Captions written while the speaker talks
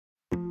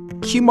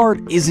Q-Mart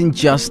isn't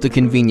just a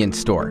convenience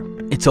store,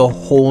 it's a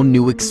whole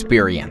new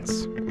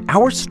experience.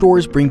 Our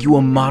stores bring you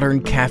a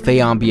modern cafe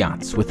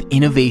ambiance with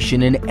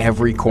innovation in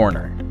every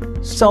corner.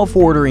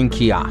 Self-ordering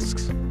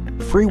kiosks,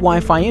 free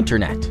Wi-Fi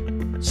internet,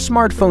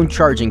 smartphone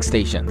charging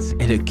stations,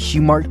 and a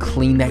Q-Mart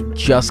clean that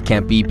just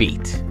can't be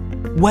beat.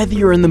 Whether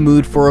you're in the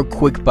mood for a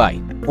quick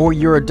bite or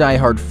you're a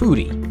die-hard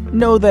foodie,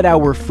 know that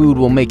our food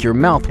will make your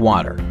mouth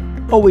water.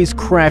 Always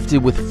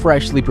crafted with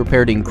freshly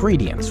prepared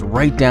ingredients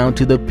right down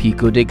to the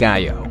pico de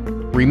gallo.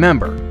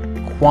 Remember,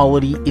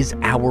 quality is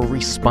our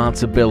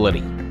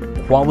responsibility.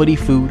 Quality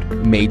food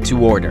made to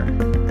order.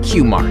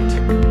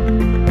 Q-Mart.